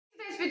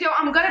video,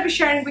 I'm gonna be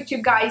sharing with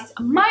you guys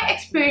my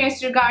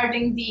experience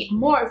regarding the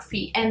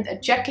Morphe and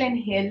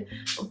JACLYN Hill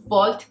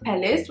Vault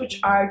palettes, which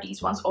are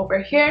these ones over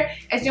here.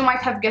 As you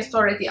might have guessed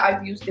already,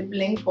 I've used the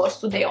Bling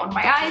Boss today on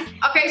my eyes.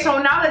 Okay, so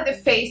now that the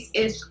face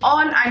is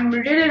on, I'm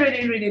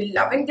really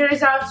loving the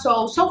results.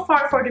 So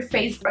far for the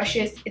face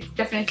brushes, it's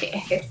definitely a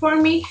hit for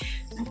me.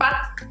 But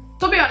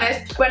to be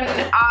honest, when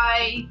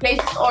I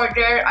placed this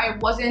order, I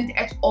wasn't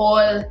at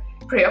all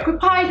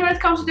preoccupied when it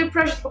comes to the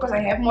brushes because I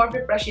have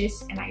Morphe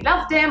brushes and I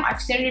love them.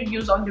 I've seen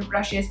reviews on the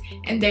brushes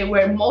and they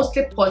were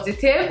mostly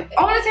positive. The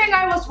only thing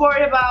I was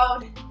worried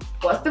about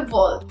was the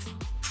vault.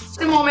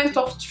 The moment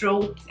of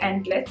truth,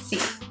 and let's see.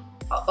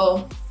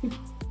 Uh-oh.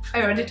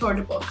 I already tore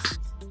the box.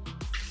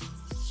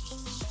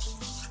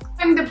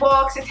 In the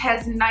box, it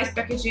has nice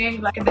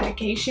packaging, like a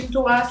dedication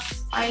to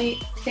us, I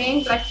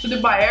think, like to the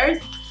buyers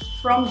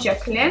from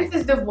JACLYN.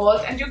 This is the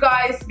vault, and you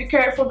guys be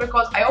careful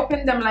because I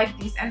opened them like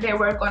this and they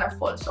were gonna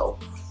fall, so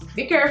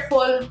be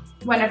careful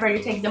whenever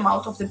you take them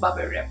out of the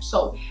bubble wrap.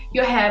 So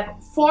you have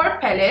 4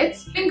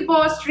 palettes: Pink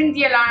Boss, Ring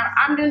the Alarm,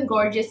 Armed and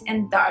Gorgeous,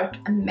 and Dark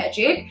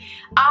Magic.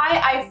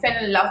 I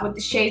fell in love with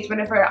the shades.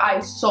 Whenever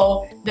I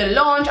saw the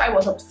launch, I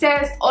was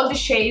obsessed. All the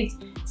shades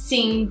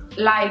seemed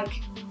like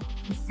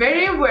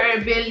very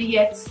wearable,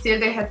 yet still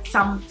they had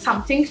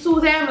something to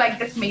them, like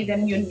that made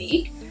them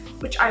unique,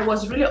 which I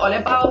was really all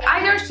about.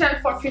 Either sell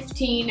for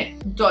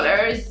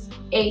 $15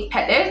 a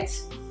palette,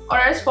 or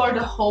else for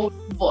the whole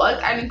vault.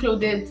 I'll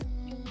include it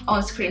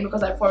on screen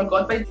because I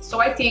forgot. But so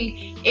I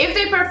think if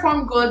they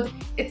perform good,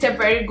 it's a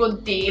very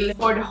good deal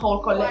for the whole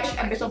collection.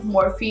 A bit of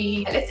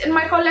Morphe palettes in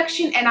my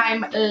collection, and I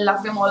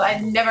love them all. I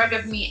never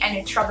give me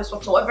any troubles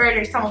whatsoever.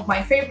 They're some of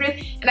my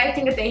favorite, and I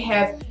think that they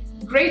have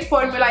great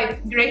formula,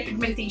 great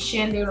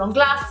pigmentation, they're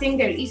long-lasting,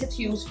 they're easy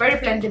to use, very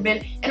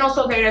blendable, and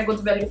also they're a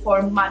good value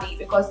for money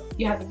because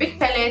you have a big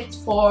palette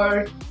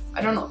for,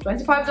 I don't know,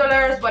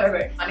 $25,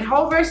 whatever. And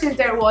however, since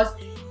there was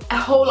a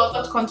whole lot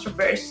of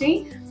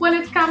controversy when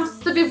it comes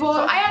to the vault,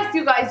 so I asked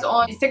you guys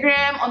on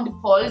Instagram, on the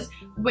polls,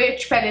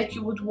 which palette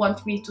you would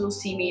want me to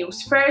see me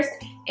use first,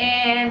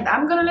 and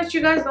I'm gonna let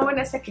you guys know in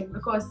a second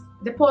because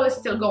the poll is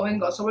still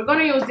going on. So we're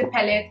gonna use the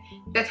palette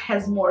that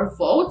has more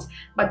votes,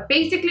 but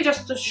basically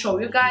just to show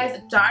you guys,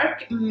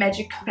 Dark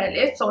Magic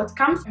palette. So it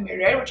comes with a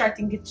mirror, which I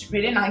think it's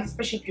really nice,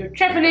 especially if you're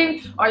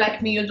traveling or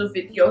like me, you do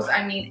videos.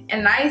 I mean, a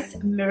nice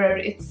mirror,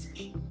 it's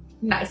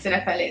nice in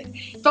a palette.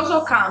 It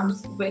also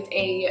comes with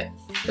a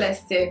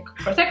plastic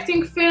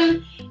protecting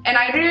film, and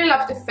I really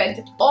love the fact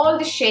that all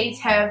the shades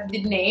have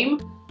the name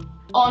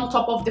on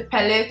top of the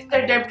palette.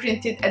 They're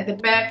printed at the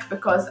back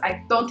because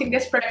I don't think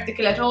that's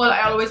practical at all.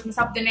 I always mess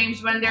up the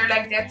names when they're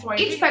like that. So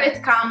each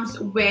palette comes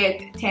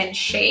with 10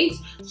 shades,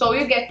 so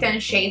you get 10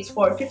 shades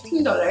for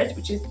 $15,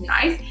 which is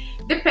nice.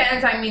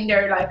 Depends, I mean,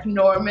 they're like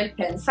normal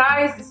pen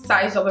size, the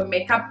size of a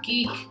makeup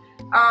geek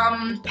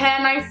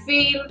pen, I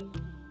feel.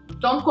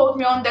 Don't quote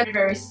me on that,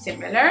 very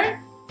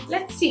similar.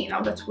 Let's see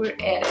now that we're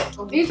at it.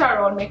 So these are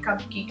all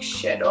Makeup Geek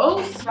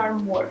shadows. These are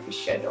Morphe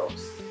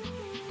shadows.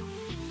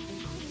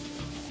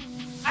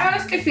 I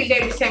honestly feel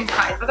they're the same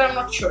size, but I'm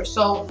not sure,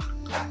 so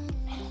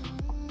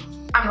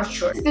I'm not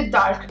sure. It's the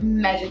Dark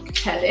Magic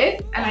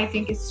palette, and I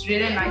think it's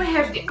really nice. We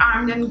have the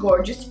Armed and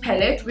Gorgeous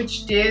palette,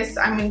 which this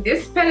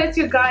palette,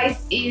 you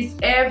guys, is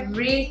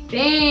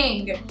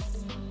everything.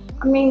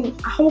 I mean,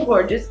 how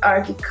gorgeous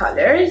are the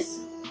colors?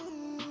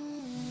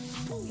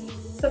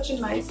 Such a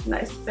nice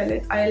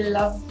palette. I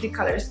love the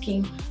color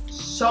scheme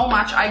so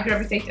much. I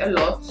gravitate a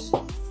lot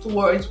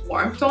towards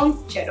warm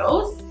tone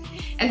shadows.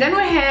 And then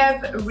we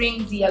have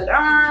Ring the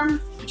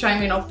Alarm, which I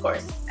mean, of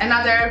course,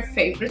 another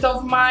favorite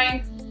of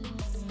mine.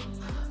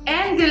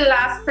 And the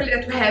last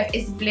palette that we have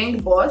is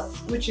Bling Boss,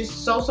 which is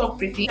so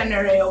pretty. An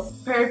array of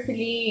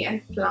purpley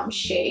and plum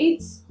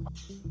shades.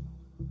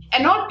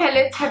 And all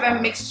palettes have a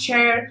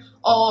mixture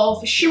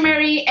of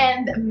shimmery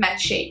and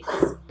matte shades.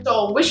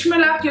 So wish me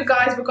luck, you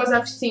guys, because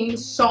I've seen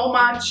so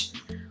much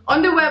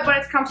on the web when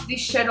it comes to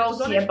these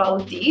shadows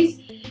about these.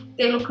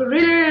 They look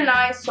really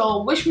nice,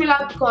 so wish me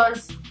luck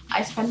because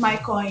I spent my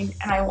coin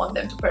and I want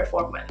them to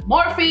perform well.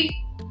 Morphe,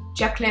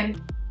 JACLYN,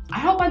 I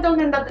hope I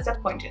don't end up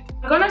disappointed.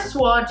 I'm gonna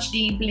swatch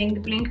the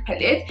Bling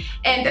palette,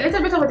 and a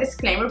little bit of a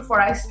disclaimer before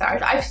I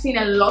start. I've seen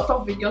a lot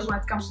of videos when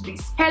it comes to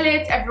these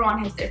palettes. Everyone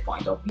has their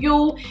point of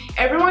view,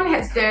 everyone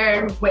has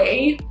their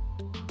way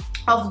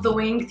of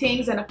doing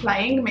things and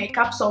applying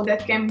makeup, so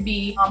that can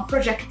be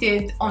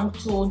projected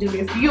onto the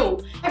review.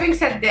 Having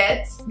said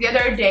that, the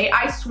other day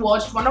I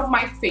swatched one of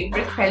my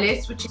favorite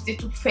palettes, which is the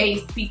Too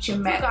Faced Peachy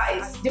Matte.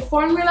 Guys, the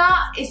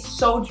formula is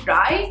so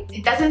dry,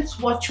 it doesn't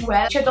swatch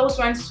well. Shadows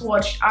when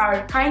swatched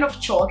are kind of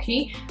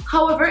chalky.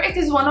 However, it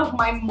is one of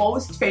my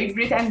most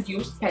favorite and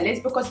used palettes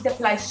because it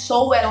applies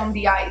so well on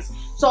the eyes.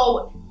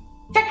 So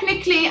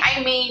technically,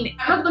 I mean,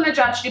 I'm not gonna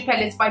judge the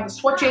palettes by the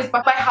swatches,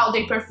 but by how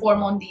they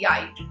perform on the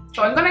eye.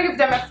 So I'm gonna give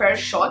them a fair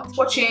shot.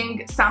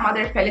 Swatching some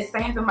other palettes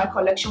that I have in my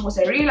collection was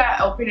a real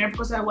eye-opener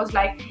because I was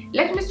like,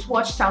 let me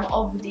swatch some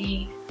of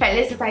the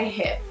palettes that I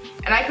have.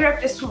 And I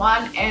grabbed this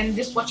one, and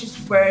the swatches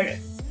were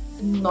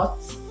not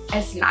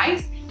as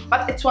nice.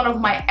 but it's one of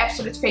my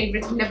absolute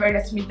favorites. Never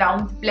lets me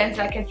down. It blends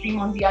like a dream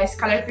on the eyes.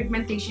 Color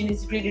pigmentation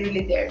is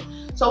really there.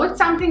 So it's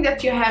something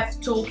that you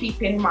have to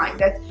keep in mind,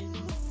 that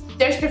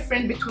there's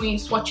difference between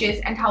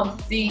swatches and how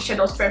the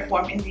shadows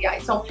perform in the eye.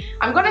 So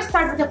I'm gonna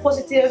start with a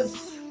positive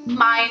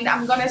mind.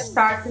 I'm gonna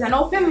start with an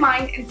open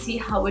mind and see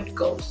how it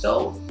goes.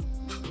 So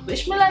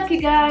wish me luck,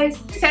 you guys.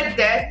 Said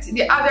that,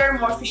 the other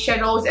Morphe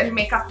shadows and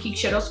makeup peak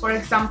shadows, for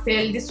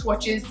example, the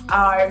swatches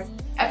are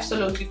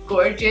absolutely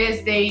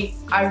gorgeous. They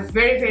are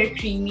very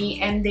creamy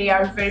and they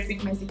are very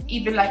pigmented,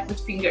 even like with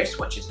finger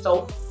swatches.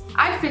 So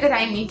I feel that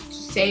I need to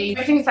say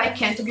everything that I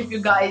can to give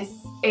you guys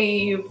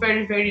a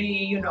very,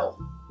 you know,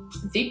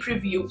 deep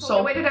review. So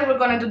the way that we're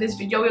gonna do this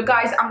video, you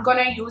guys, I'm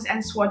gonna use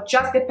and swatch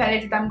just the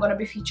palette that I'm gonna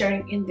be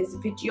featuring in this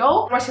video.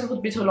 Otherwise it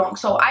would be too long.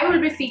 So I will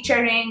be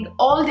featuring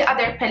all the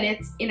other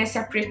palettes in a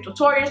separate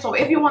tutorial. So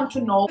if you want to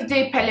know if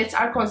the palettes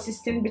are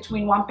consistent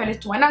between one palette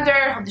to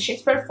another, how the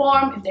shades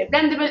perform, if they're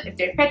blendable, if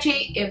they're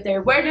patchy, if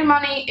they're worth the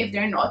money, if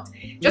they're not,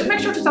 just make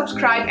sure to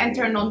subscribe and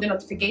turn on the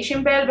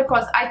notification bell,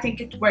 because I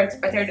think it works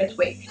better that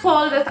way.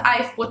 Poll that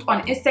I've put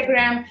on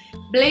Instagram,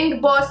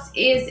 Bling Boss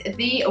is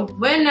the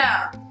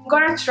winner. I'm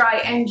gonna try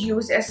and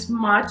use as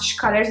much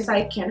colors as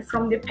I can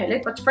from the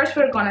palette, but first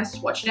we're gonna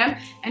swatch them.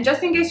 And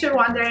just in case you're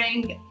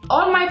wondering,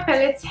 all my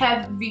palettes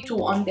have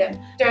V2 on them.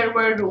 There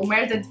were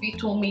rumors that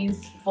V2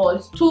 means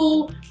Vault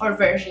 2 or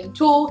version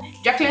 2.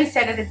 JACLYN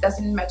said that it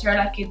doesn't matter,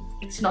 like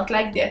it's not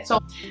like that. So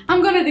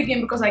I'm gonna dig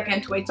in because I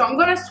can't wait. So I'm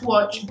gonna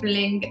swatch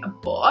Bling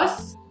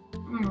Boss.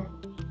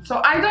 So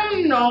I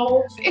don't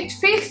know, it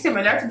feels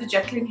similar to the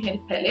JACLYN Hill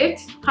palette.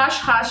 Hush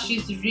Hush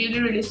is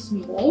really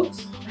smooth.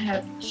 I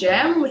have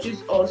Gem, which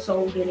is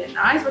also really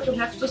nice, but you'll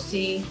have to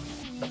see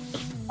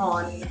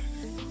on,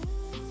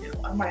 you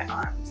know, on my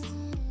arms.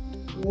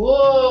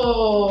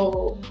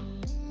 Whoa!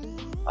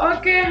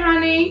 Okay,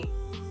 honey.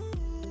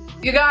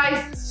 You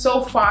guys,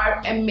 so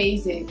far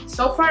amazing.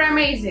 So far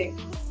amazing.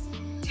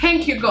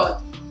 Thank you,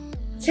 God.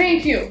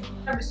 Thank you.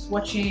 I was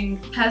watching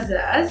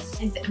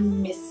Pizzazz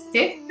and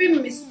Mystic.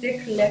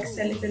 Mystic lacks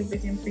a little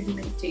bit in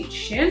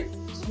pigmentation.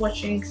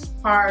 Watching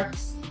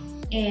Sparks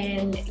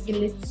and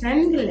Glitz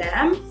and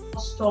Glam.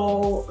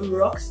 Also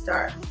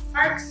Rockstar.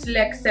 Sparks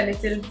lacks a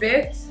little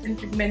bit in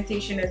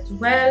pigmentation as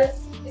well.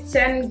 Glitz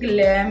and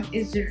Glam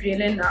is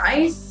really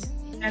nice.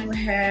 And we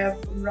have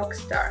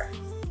Rockstar.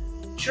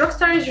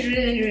 Rockstar is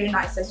really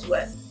nice as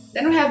well.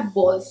 Then we have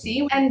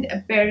Ballsy and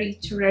Berry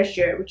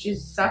Treasure, which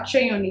is such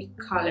a unique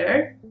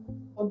color.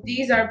 So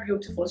these are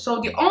beautiful. So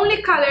the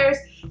only colors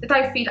that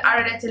I feel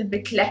are a little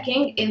bit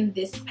lacking in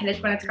this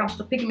palette when it comes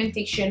to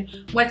pigmentation,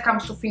 when it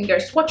comes to finger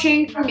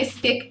swatching,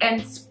 Mystic and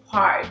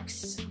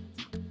Sparks.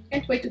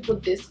 Can't wait to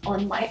put this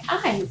on my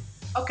eyes.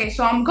 Okay,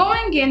 so I'm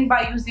going in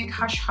by using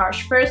Hush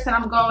Hush first, and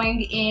I'm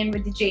going in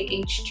with the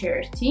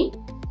JH30.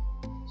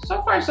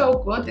 So far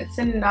so good. It's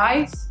a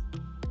nice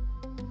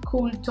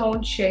cool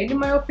tone shade in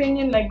my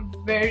opinion, like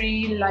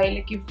very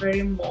lilac-y,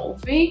 very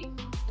mauvey.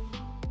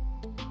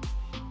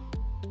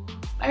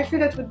 I feel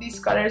that with these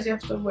colors you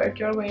have to work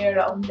your way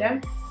around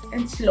them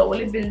and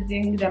slowly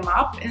building them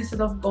up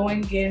instead of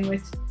going in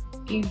with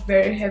a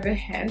very heavy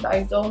hand.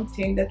 I don't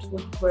think that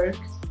would work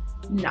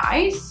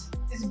nice.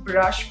 This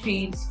brush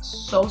feels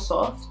so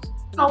soft.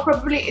 Now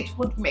probably it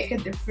would make a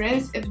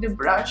difference if the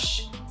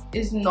brush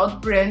is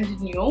not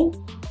brand new.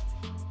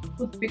 It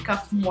would pick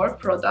up more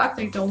product,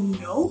 I don't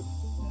know.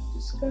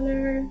 This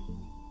color.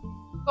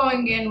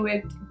 Going in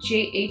with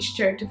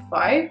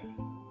JH35.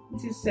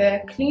 This is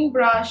a clean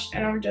brush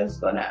and I'm just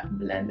gonna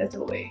blend it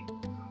away.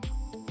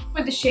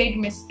 With the shade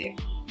Mystic,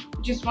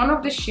 which is one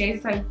of the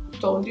shades I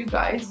told you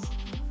guys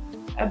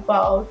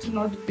about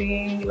not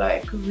being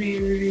like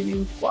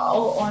really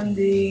wow on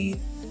the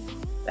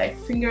like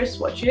finger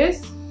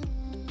swatches.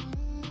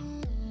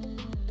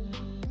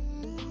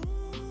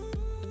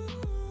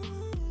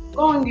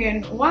 Going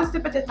in one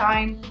step at a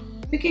time,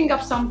 picking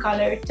up some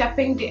color,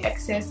 tapping the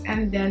excess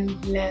and then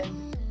blend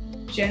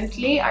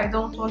gently. I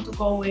don't want to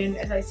go in,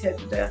 as I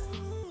said, with a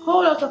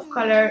whole lot of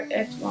color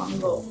at one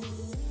go.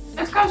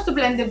 When it comes to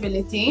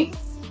blendability,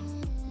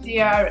 they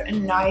are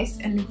nice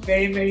and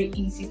very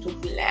easy to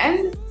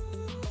blend.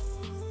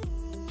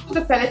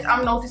 The palettes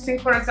I'm noticing,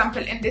 for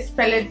example, in this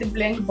palette, the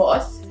Bling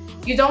Boss,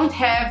 you don't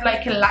have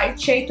like a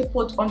light shade to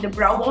put on the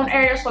brow bone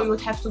area, so you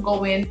would have to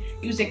go in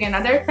using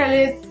another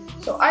palette.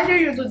 So either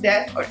you do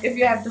that, or if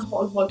you have the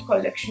whole Vault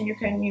collection, you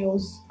can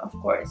use, of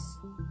course,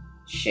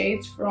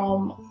 shades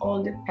from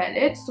all the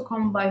palettes to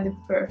combine the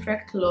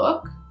perfect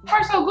look. So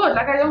far so good,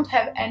 like I don't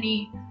have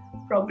any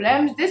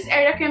problems. This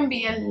area can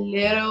be a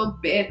little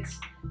bit,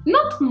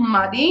 not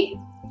muddy,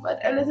 but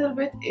a little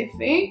bit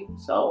iffy,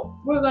 so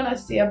we're gonna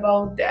see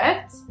about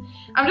that.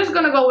 I'm just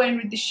gonna go in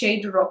with the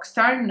shade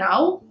Rockstar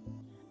now,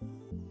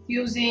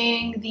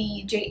 using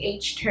the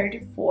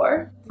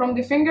JH34. From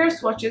the finger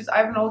swatches,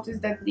 I've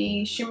noticed that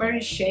the shimmery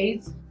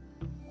shades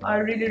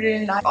are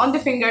really nice. On the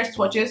finger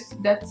swatches,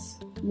 that's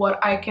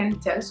what I can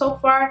tell so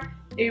far.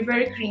 They're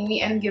very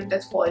creamy and give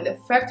that foiled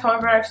effect.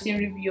 However, I've seen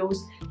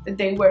reviews that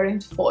they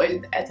weren't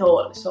foiled at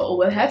all, so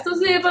we'll have to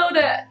see about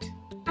that.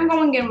 I'm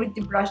going in with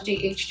the brush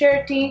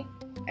JH30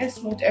 and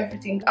smooth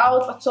everything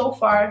out. But so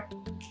far,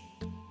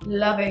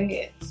 loving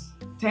it.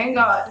 Thank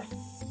God.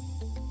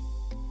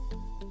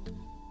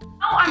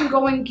 Now I'm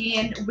going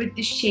in with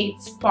the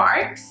shade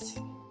Sparks,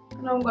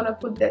 and I'm gonna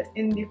put that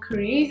in the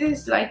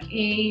creases, like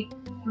a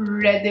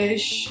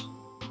reddish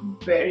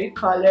berry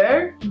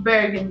color.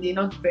 Burgundy,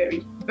 not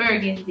berry,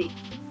 burgundy.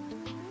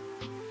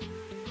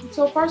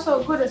 So far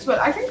so good as well.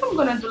 I think I'm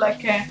gonna do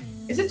like a,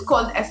 is it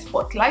called a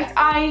spotlight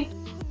eye?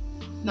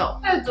 No,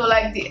 I'm gonna do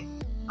like the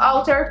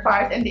outer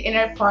part and the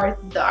inner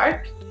part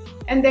dark,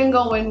 and then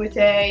go in with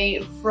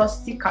a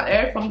frosty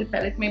color from the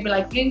palette, maybe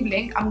like Bling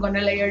Bling. I'm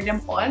gonna layer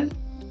them on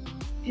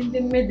in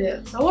the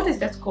middle. So what is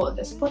that called?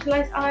 The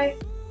spotlight eye?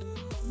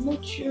 I'm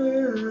not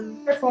sure.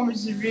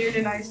 Performs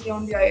really nicely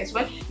on the eye as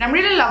well. And I'm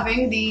really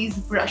loving these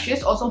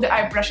brushes. Also the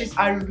eye brushes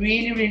are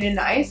really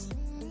nice.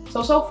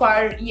 So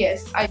far,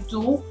 yes, I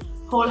do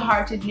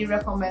wholeheartedly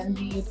recommend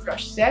the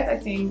brush set. I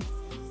think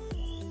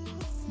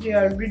they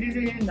are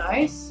really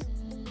nice.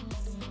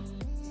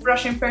 This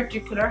brush in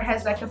particular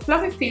has like a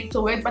fluffy feel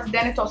to it, but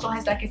then it also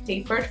has like a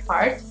tapered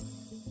part,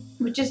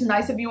 which is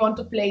nice if you want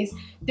to place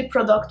the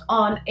product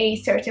on a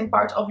certain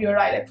part of your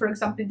eye, like for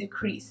example the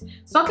crease.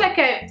 It's not like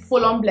a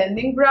full-on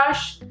blending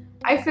brush.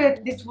 I feel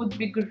like this would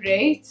be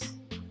great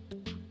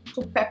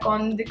to pack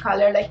on the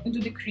color like into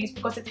the crease,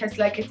 because it has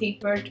like a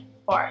tapered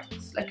part,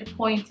 like a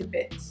pointy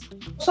bit.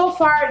 So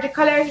far the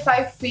colors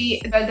I feel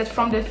that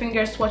from the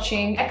finger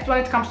swatching act when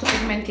it comes to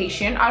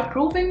pigmentation are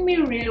proving me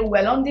really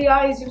well on the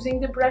eyes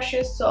using the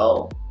brushes,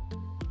 so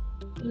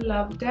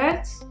love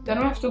that. Then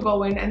we have to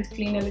go in and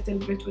clean a little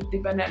bit with the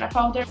banana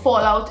powder.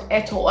 Fallout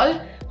at all.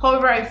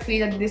 However, I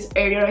feel that this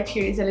area right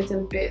here is a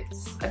little bit,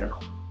 I don't know.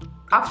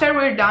 After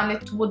we're done,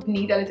 it would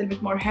need a little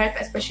bit more help,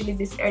 especially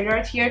this area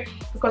right here,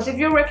 because if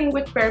you're working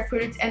with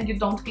purples and you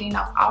don't clean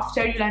up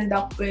after, you'll end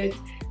up with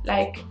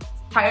like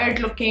tired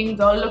looking,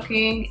 dull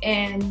looking,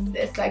 and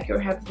it's like you're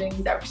having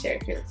dark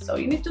circles. So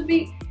you need to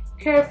be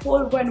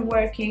careful when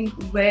working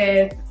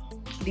with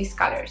these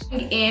colors.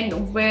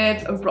 In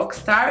with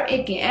Rockstar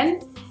again,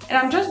 and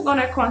I'm just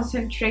gonna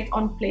concentrate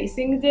on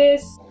placing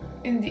this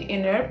in the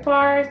inner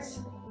part.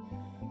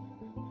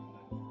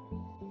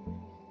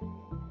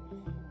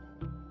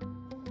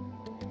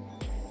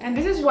 And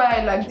this is why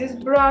I like this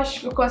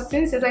brush, because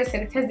since, as I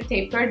said, it has the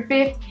tapered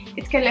bit,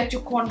 it can let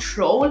you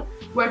control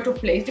where to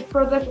place the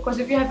product, because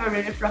if you have a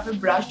really fluffy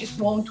brush, this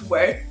won't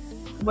work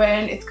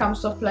when it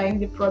comes to applying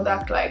the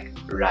product like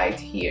right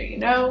here, you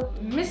know.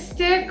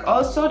 Mystic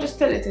also,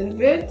 just a little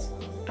bit.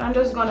 I'm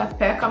just gonna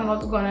pack. I'm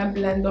not gonna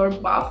blend or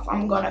buff.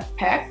 I'm gonna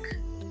pack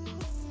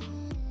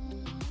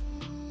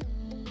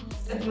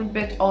a little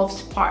bit of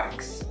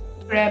Sparks.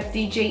 Grab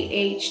the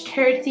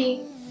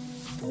JH30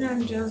 and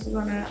I'm just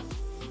gonna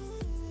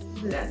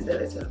blend a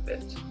little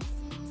bit.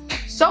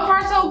 So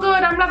far so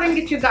good. I'm loving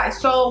it, you guys.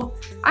 So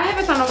I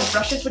have a ton of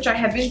brushes which I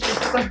haven't used,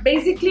 because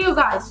basically, you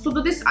guys, to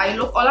do this eye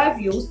look, all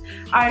I've used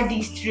are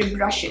these 3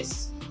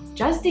 brushes.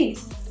 Just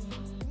these.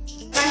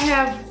 I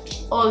have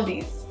all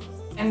these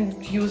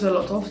and use a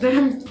lot of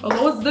them,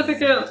 although it's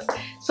difficult.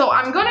 So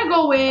I'm gonna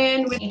go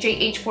in with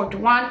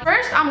JH41.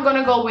 First, I'm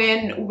gonna go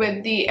in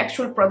with the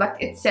actual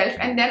product itself,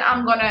 and then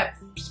I'm gonna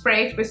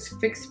spray it with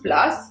Fix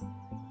Plus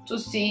to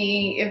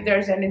see if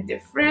there's any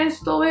difference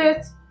to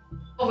it.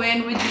 Go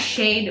in with the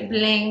shade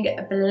Bling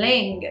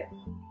Bling.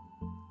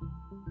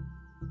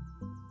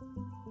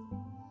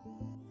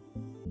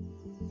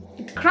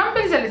 It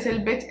crumbles a little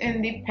bit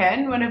in the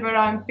pen whenever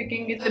I'm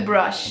picking the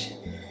brush.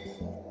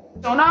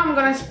 So now I'm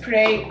gonna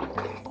spray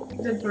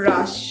the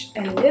brush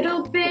a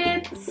little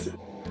bit,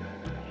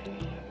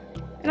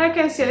 and I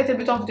can see a little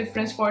bit of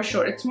difference for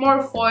sure. It's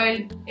more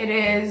foiled, it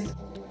is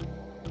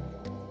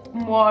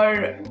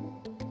more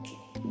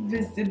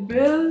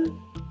visible,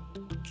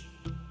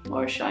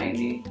 more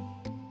shiny.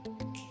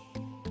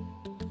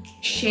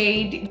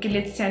 Shade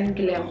Glitz and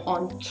Glam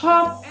on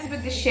top, and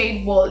with the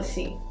shade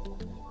Ballsy.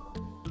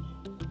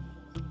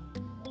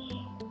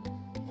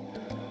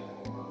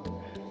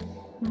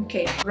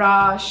 Okay,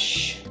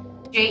 brush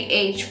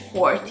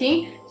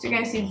JH40. So you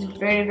can see it's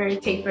very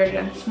tapered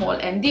and small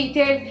and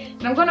detailed.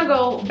 And I'm gonna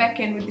go back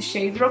in with the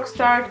shade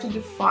Rockstar to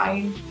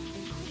define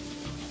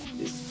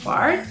this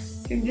part. I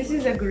think this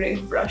is a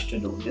great brush to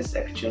do this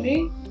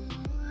actually.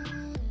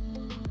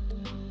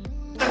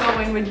 I'm gonna go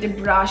in with the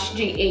brush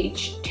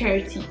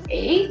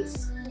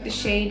JH38, the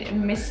shade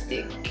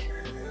Mystic.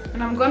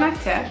 And I'm gonna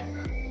tap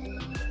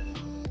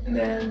and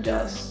then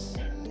just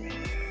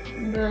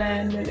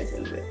blend a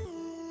little bit.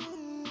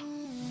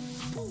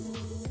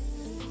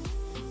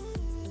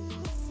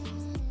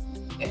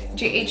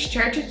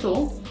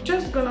 JH32,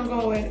 just gonna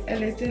go in a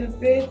little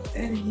bit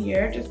in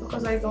here, just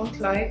because I don't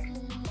like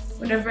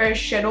whenever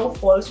shadow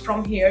falls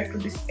from here to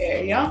this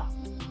area,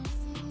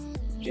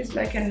 which is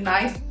like a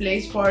nice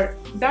place for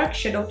dark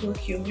shadow to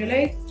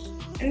accumulate,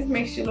 and it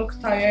makes you look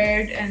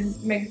tired and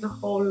makes the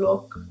whole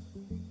look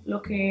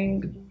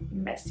looking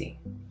messy.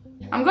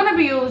 I'm gonna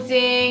be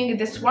using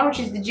this one, which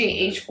is the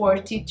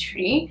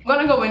JH43. I'm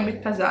gonna go in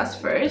with Pizzazz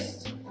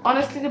first.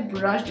 Honestly, the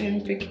brush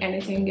didn't pick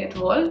anything at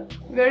all.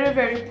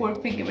 Very poor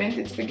pigment.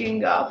 It's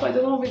picking up. I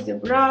don't know if it's the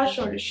brush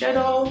or the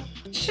shadow.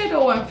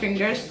 Shadow and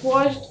finger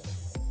swatched.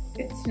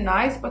 It's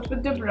nice, but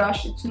with the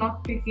brush, it's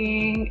not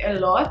picking a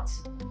lot.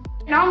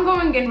 Now I'm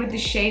going in with the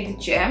shade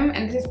Gem,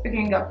 and this is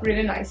picking up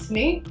really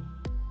nicely.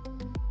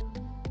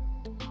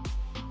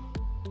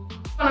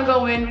 I'm gonna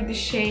go in with the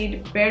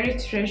shade Berry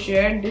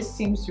Treasure. This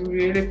seems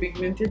really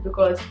pigmented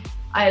because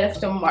I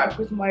left a mark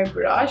with my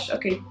brush.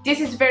 Okay, this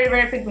is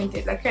very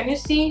pigmented. Like, can you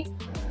see?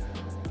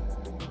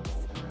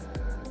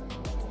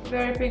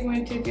 Very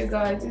pigmented, you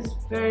guys. It's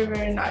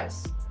very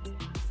nice.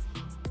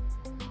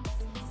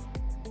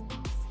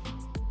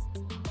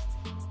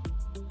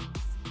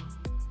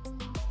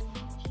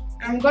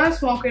 I'm gonna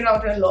smoke it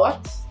out a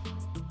lot,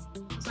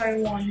 so I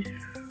want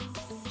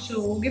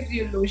to give the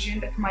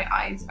illusion that my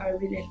eyes are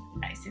really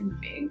nice and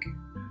big.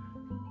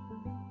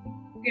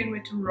 Again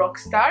with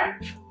Rockstar.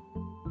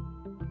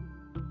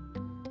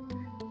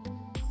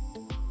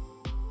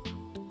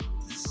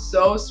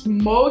 So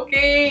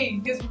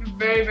smoky. Gives me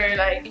very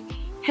like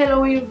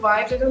Halloween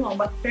vibes. I don't know,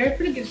 but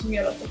purple gives me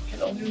a lot of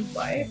Halloween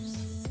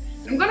vibes.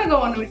 I'm gonna go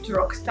on with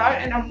Rockstar,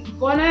 and I'm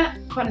gonna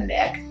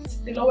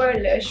connect the lower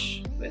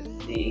lash with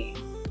the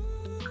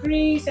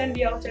crease and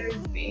the outer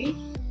V.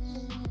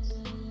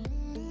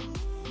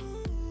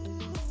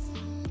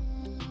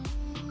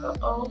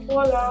 Uh-oh,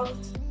 fallout.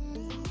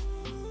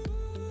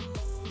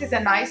 This is a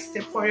nice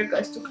tip for you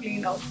guys to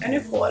clean out any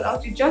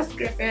fallout. You just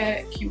grab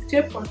a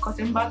Q-tip or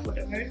cotton bud,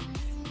 whatever,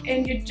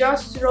 and you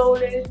just roll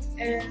it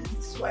and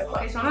swipe out.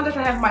 Okay, so now that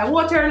I have my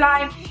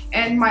waterline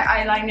and my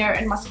eyeliner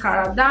and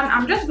mascara done,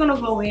 I'm just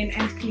gonna go in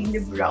and clean the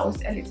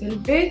brows a little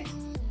bit.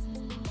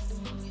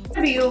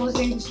 I'll be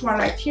using this one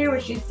right here,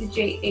 which is the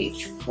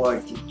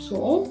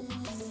JH42.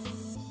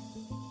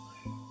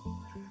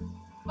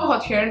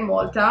 Hot here in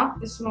Malta.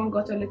 This one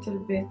got a little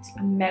bit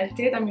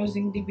melted. I'm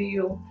using the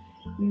BU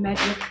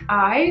Magic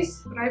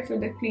Eyes, but I feel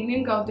that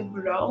cleaning out the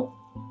brow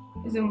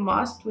is a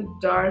must with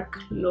dark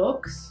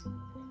looks.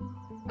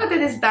 Now that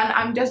it's done,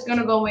 I'm just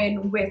gonna go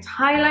in with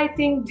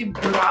highlighting the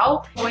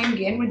brow, going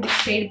in with the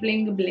shade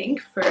Bling Bling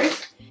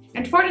first.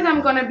 And for this,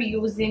 I'm gonna be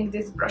using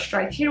this brush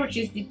right here, which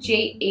is the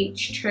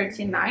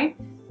JH39.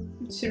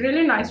 It's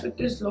really nice with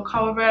this look.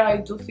 However, I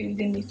do feel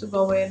the need to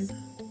go in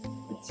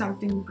with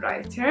something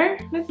brighter.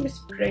 Let me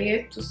spray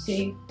it to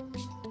see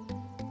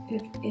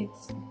if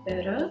it's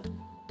better.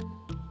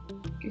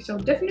 Okay, so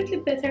definitely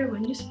better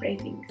when you spray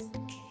things.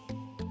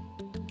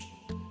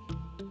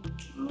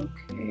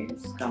 Okay,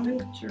 it's coming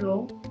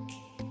through.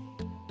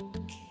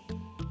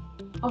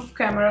 Off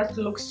camera, it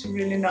looks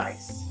really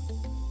nice.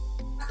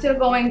 Still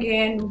going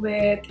in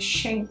with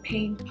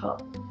champagne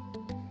pop.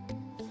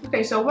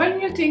 Okay, so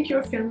when you think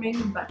you're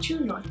filming but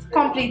you're not.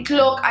 Complete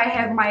look. I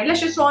have my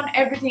lashes on,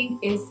 everything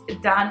is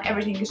done,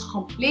 everything is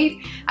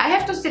complete. I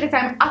have to say that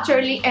I'm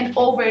utterly and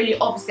overly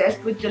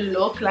obsessed with the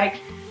look, like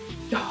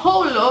the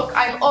whole look.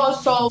 I've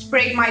also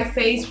sprayed my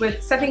face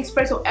with setting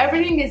spray, so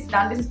everything is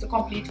done. This is the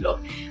complete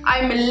look.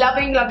 I'm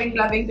loving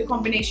the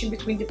combination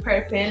between the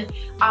purple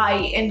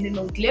eye and the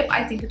nude lip.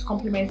 I think it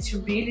complements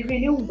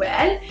really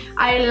well.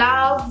 I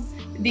love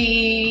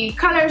the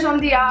colors on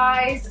the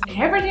eyes,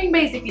 everything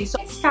basically. So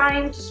it's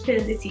time to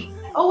spill the tea.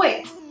 Oh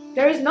wait,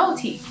 there is no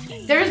tea.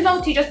 There is no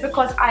tea just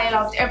because I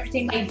loved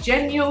everything. I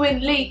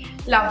genuinely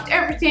loved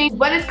everything.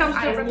 When it comes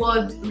to I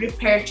would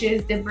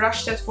repurchase the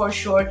brush set for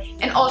sure,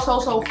 and also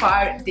so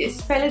far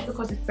this palette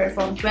because it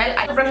performed well.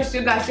 I brushes,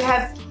 you guys, you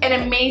have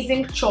an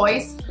amazing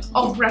choice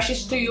of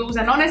brushes to use,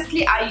 and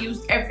honestly I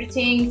used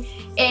everything,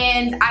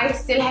 and I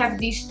still have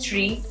these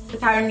three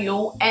that are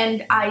new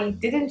and I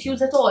didn't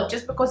use at all,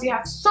 just because you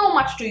have so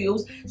much to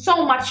use,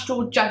 so much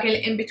to juggle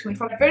in between.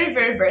 For very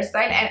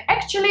versatile, and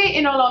actually,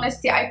 in all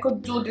honesty, I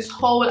could do this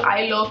whole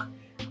eye look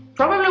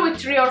probably with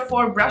 3 or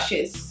 4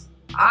 brushes.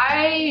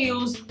 I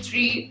use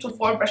 3 to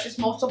 4 brushes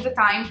most of the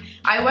time.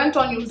 I went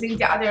on using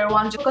the other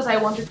one just because I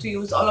wanted to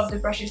use all of the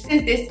brushes,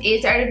 since this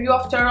is a review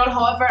after all.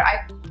 However,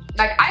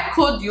 I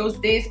could use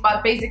this,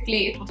 but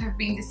basically it would have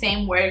been the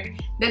same work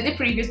that the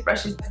previous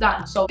brushes have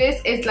done. So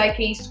this is like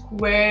a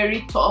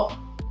squarey top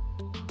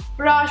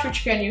brush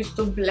which you can use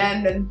to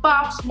blend and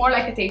buff, more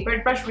like a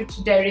tapered brush, which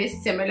there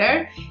is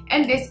similar,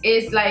 and this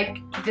is like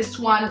this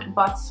one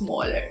but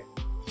smaller.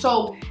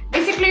 So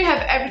basically you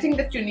have everything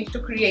that you need to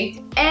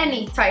create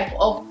any type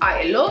of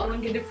eye look.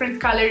 With a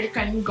different color, you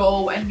can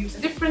go and use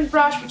a different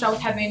brush without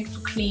having to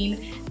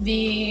clean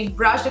the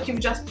brush that you've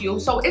just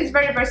used. So it's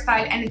very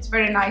versatile and it's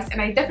very nice,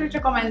 and I definitely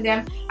recommend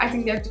them. I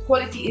think that the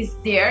quality is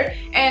there,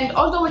 and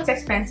although it's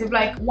expensive,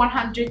 like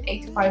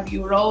 185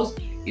 euros,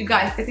 you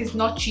guys, that is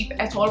not cheap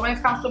at all when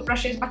it comes to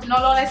brushes. But in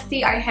all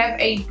honesty, I have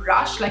a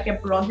brush, like a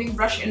bronzing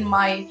brush in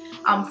my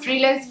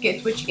freelance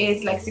kit, which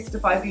is like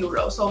 65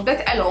 euros. So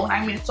that alone,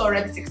 I mean, it's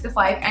already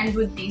 65, and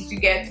with these you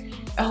get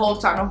a whole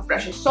ton of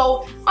brushes.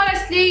 So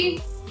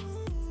honestly,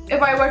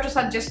 if I were to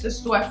suggest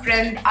this to a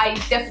friend, I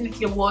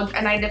definitely would,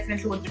 and I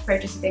definitely would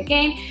repurchase it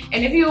again.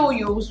 And if you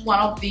use one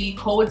of the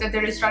codes that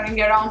there is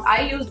running around,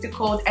 I use the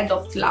code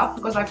AdoptLove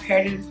because I've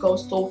heard it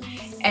goes to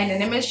an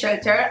animal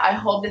shelter. I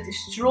hope that is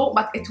true,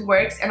 but it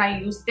works, and I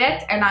used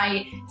it and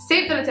I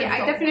saved a little bit.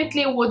 I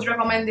definitely would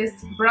recommend this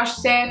brush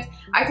set.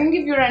 I think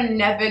if you're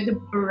an avid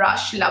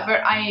brush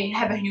lover, I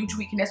have a huge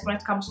weakness when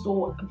it comes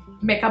to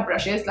makeup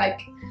brushes.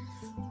 Like,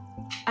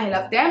 I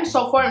love them.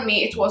 So for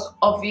me, it was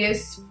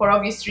obvious, for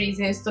obvious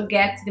reasons, to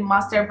get the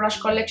Master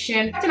Brush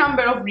Collection. There's a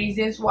number of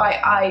reasons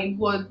why I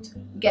would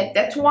get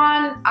that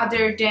one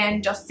other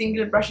than just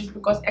single brushes,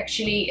 because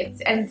actually it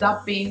ends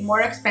up being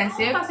more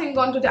expensive. Passing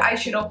on to the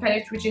eyeshadow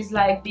palette, which is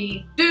like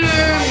the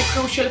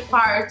crucial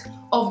part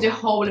of the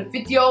whole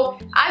video.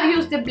 I've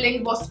used the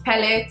Bling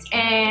palette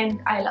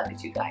and I love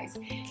it, you guys.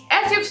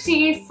 As you've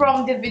seen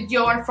from the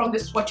video and from the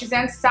swatches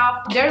and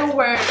stuff, there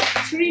were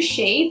 3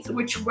 shades,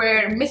 which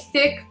were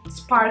Mystic,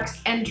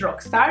 Sparks and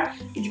Rockstar,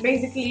 which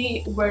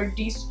basically were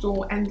these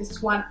 2 and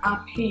this one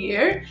up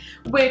here,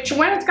 which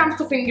when it comes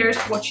to finger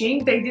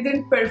swatching, they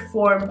didn't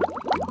perform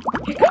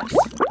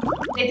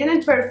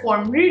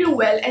really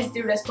well as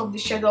the rest of the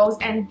shadows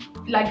and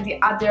like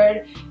the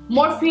other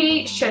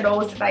Morphe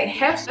shadows that I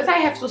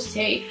have to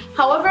say.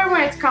 However,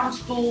 when it comes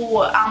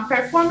to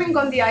performing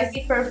on the eyes,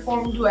 they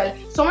performed well.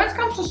 So when it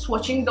comes to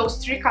swatching, those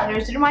 3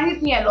 colors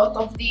reminded me a lot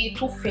of the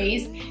Too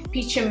Faced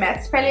Peach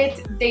Matte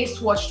palette. They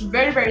swatched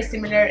very, very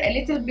similar, a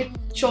little bit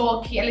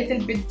chalky, a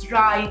little bit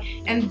dry,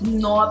 and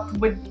not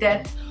with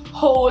that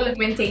whole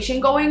pigmentation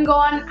going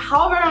on.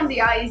 However, on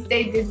the eyes,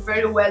 they did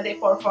very well. They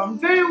performed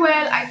very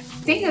well. I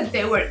think that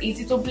they were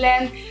easy to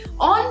blend.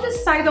 On the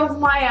side of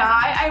my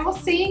eye, I was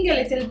seeing a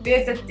little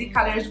bit that the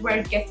colors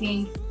were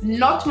getting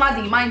not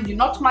muddy, mind you,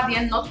 not muddy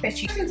and not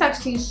patchy. Since I've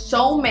seen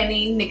so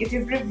many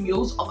negative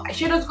reviews of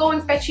eyeshadows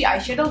going patchy,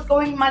 eyeshadows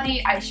going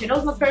muddy,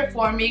 eyeshadows not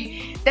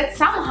performing, that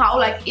somehow,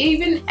 like,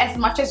 even as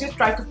much as you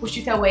try to push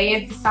it away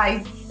at the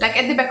side, like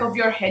at the back of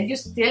your head, you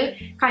still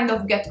kind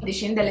of get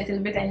conditioned a little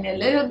bit and a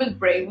little bit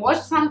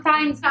brainwashed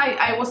sometimes.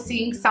 I was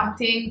seeing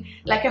something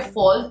like a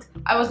fault.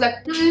 I was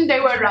like, they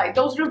were right,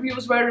 those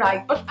reviews were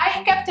right, but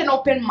I kept an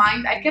open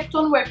mind. I kept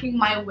on working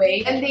my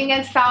way, ending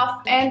and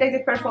stuff, and they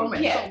did perform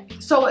well. Yeah.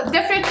 So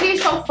definitely,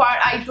 so far,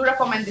 I do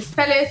recommend this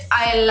palette.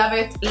 I love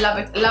it, love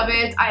it, love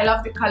it. I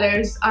love the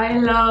colors. I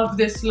love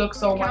this look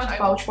so much. I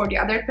vouch for the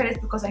other palettes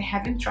because I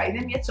haven't tried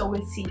them yet, so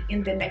we'll see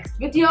in the next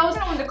videos.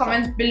 Down in the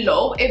comments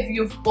below if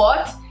you've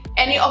bought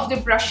any of the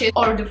brushes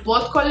or the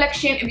Vault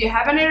collection, if you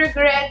have any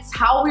regrets,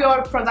 how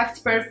your products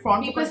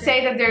perform. People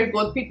say that they're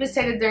good, people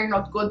say that they're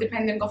not good,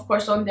 depending of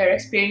course on their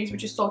experience,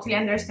 which is totally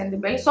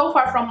understandable. So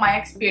far from my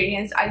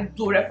experience, I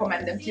do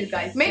recommend them to you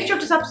guys. Make sure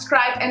to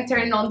subscribe and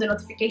turn on the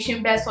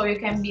notification bell so you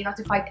can be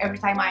notified every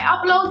time I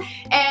upload,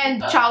 and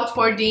watch out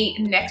for the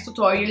next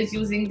tutorials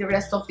using the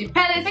rest of the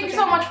palette. Thank you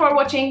so much for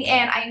watching,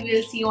 and I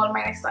will see you on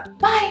my next one.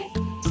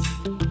 Bye!